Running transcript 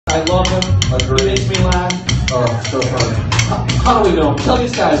I love him. He makes me laugh. Oh, so funny. How do we know him? Tell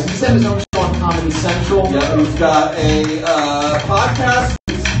these guys. He's had his own show on Comedy Central. Yeah, he's got a podcast.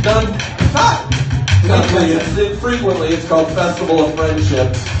 He's done frequently. It's called Festival of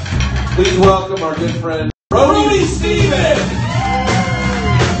Friendships. Please welcome our good friend, Brody Stevens.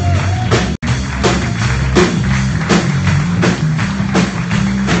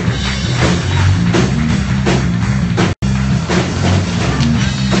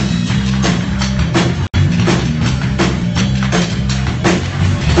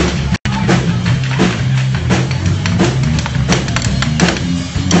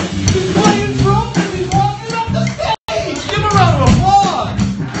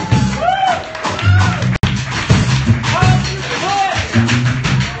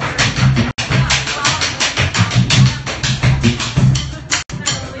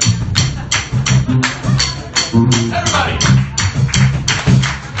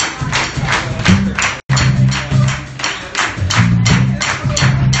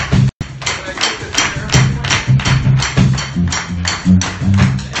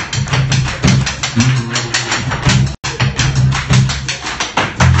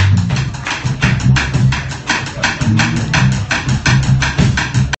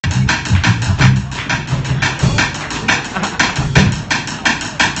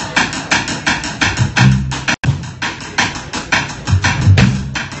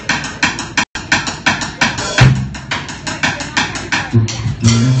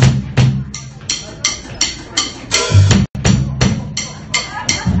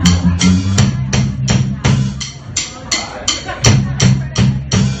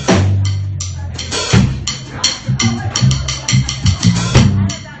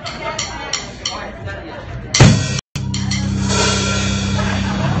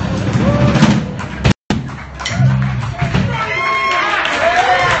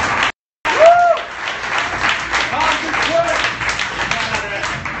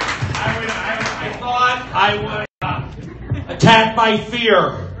 My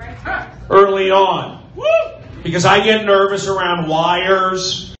fear early on, because I get nervous around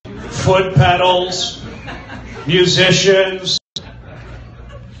wires, foot pedals, musicians.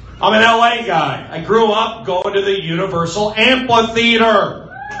 I'm an LA guy. I grew up going to the Universal Amphitheater,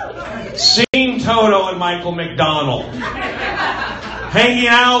 seeing Toto and Michael McDonald, hanging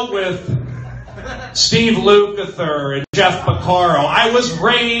out with Steve Lukather and Jeff Beccaro. I was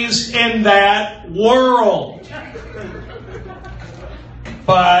raised in that world.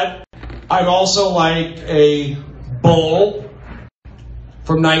 But I'm also like a bull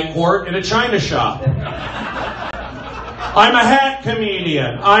from Night Court in a china shop. I'm a hat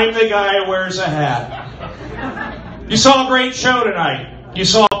comedian. I'm the guy who wears a hat. You saw a great show tonight. You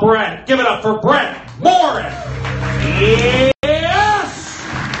saw Brent. Give it up for Brent Morin. Yes!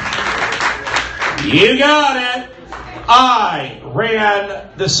 You got it. I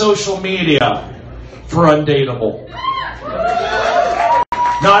ran the social media for Undateable.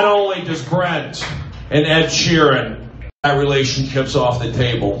 Not only does Brent and Ed Sheeran, that relationship's off the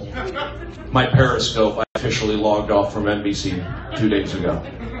table. My Periscope, I officially logged off from NBC 2 days ago.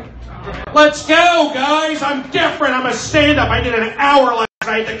 Let's go, guys. I'm different. I'm a stand-up. I did an hour last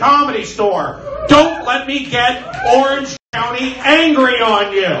night at the Comedy Store. Don't let me get Orange County angry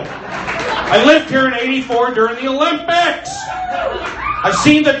on you. I lived here in '84 during the Olympics. I've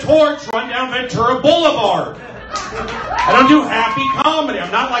seen the torch run down Ventura Boulevard. I don't do happy comedy.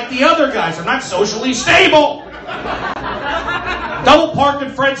 I'm not like the other guys. I'm not socially stable. Double parked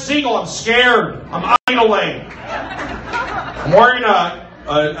in Fred Siegel. I'm scared. I'm idling. I'm wearing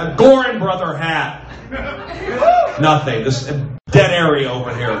a Gorin Brother hat. Nothing. This dead area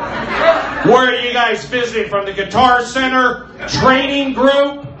over here. Where are you guys visiting from? The Guitar Center? Training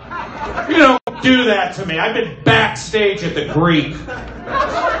group? You don't do that to me. I've been backstage at the Greek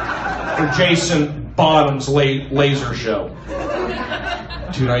for Jason Bottom's laser show.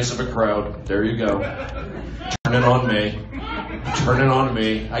 Too nice of a crowd. There you go. Turn it on me. Turn it on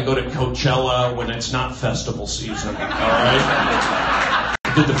me. I go to Coachella when it's not festival season. All right?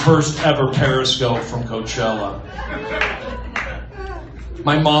 I did the first ever Periscope from Coachella.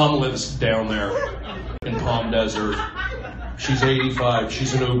 My mom lives down there in Palm Desert. She's 85.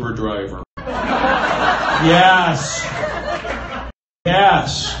 She's an Uber driver. Yes.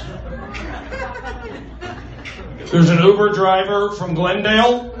 Yes. There's an Uber driver from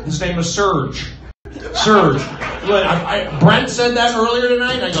Glendale. His name is Serge. Serge. Brent said that earlier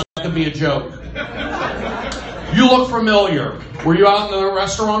tonight. I go, that could be a joke. You look familiar. Were you out in the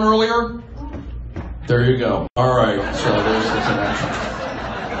restaurant earlier? There you go. All right. So there's the connection.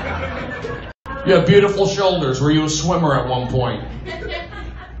 You have beautiful shoulders. Were you a swimmer at one point?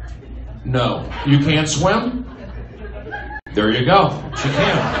 No. You can't swim? There you go. She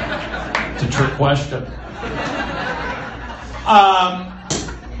can. It's a trick question.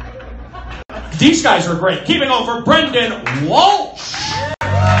 These guys are great. Keeping on for Brendan Walsh.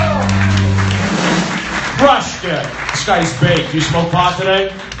 Crushed it. This guy's baked. You smoke pot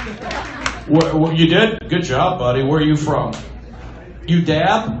today? You did? Good job, buddy. Where are you from? You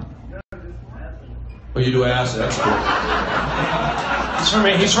dab? Oh, you do acid. That's cool.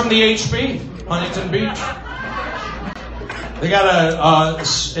 He's from the HB, Huntington Beach. They got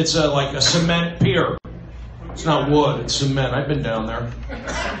it's like a cement pier. It's not wood, it's cement. I've been down there.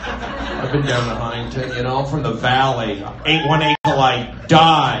 I've been down to Huntington, you know, from the valley. 818 till I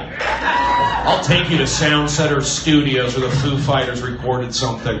die. I'll take you to Sound Center Studios where the Foo Fighters recorded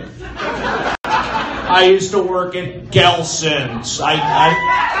something. I used to work at Gelson's. I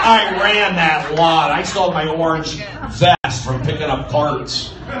ran that lot. I still have my orange vest from picking up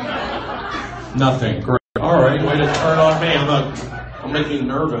carts. Nothing. Great. All right, way to turn on me. I'm making you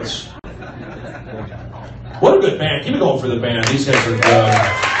nervous. What a good band. Keep it going for the band. These guys are good.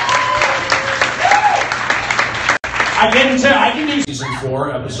 I can do season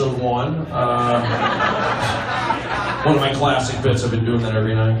 4, episode 1. One of my classic bits. I've been doing that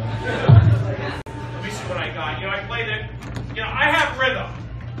every night. Let me see what I got. You know, I played it. You know, I have rhythm.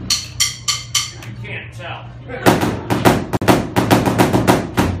 You can't tell.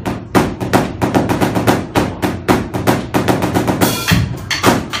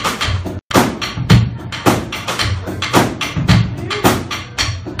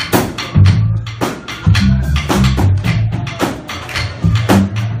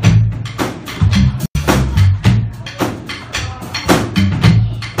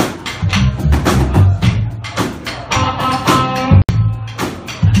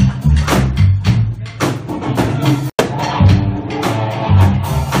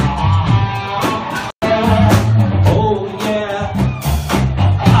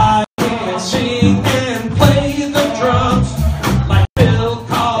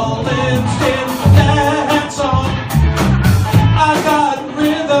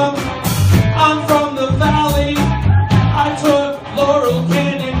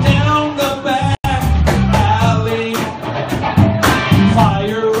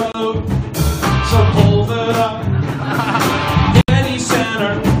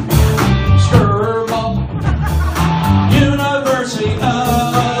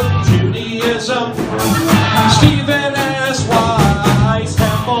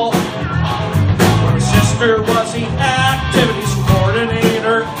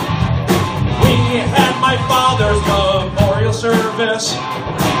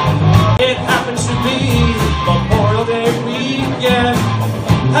 It happens to be Memorial Day weekend.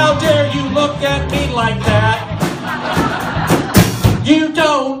 How dare you look at me like that? You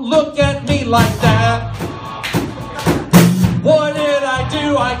don't look at me like that. What did I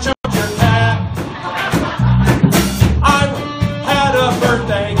do? I choked your cat. I had a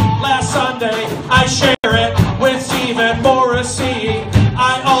birthday last Sunday. I share it with Stephen Morrissey.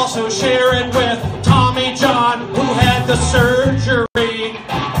 I also share it with Tommy John, who had the surgery.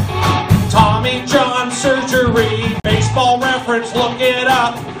 Tommy John surgery. Baseball reference, look it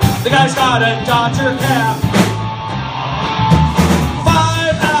up. The guy's got a Dodger cap.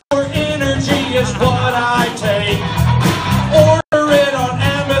 5-hour energy is what I take. Order it on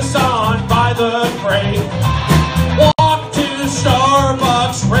Amazon by the crate. Walk to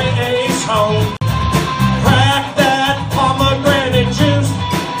Starbucks, race home. Crack that pomegranate juice.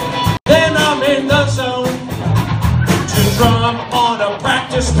 Then I'm in the zone to drum on a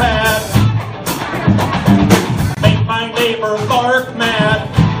practice pad. Make my neighbor bark mad.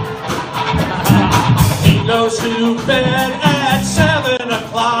 He goes to bed at 7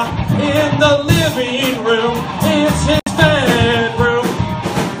 o'clock in the living room. It's his bedroom.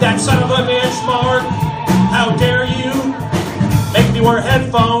 That son of a bitch, Mark. How dare you make me wear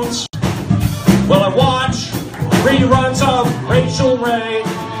headphones while I watch reruns of Rachel Ray,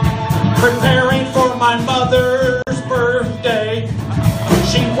 preparing for my mother's birthday.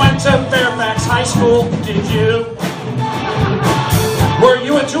 She went to Fairfax High School, did you? Were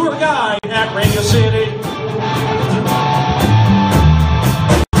you a tour guide at Radio City?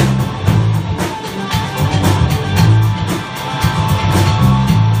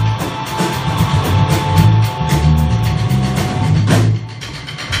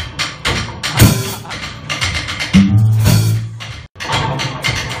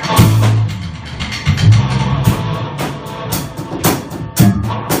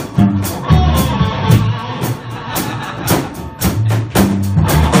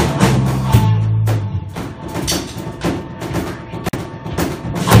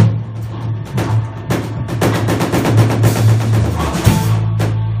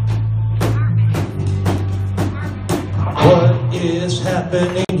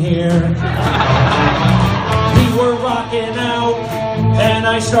 happening here? We were rocking out, and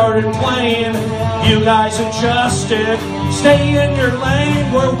I started playing. You guys adjusted, stay in your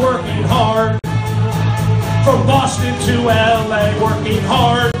lane. We're working hard, from Boston to LA, working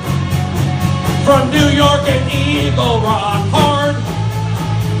hard, from New York and Eagle Rock.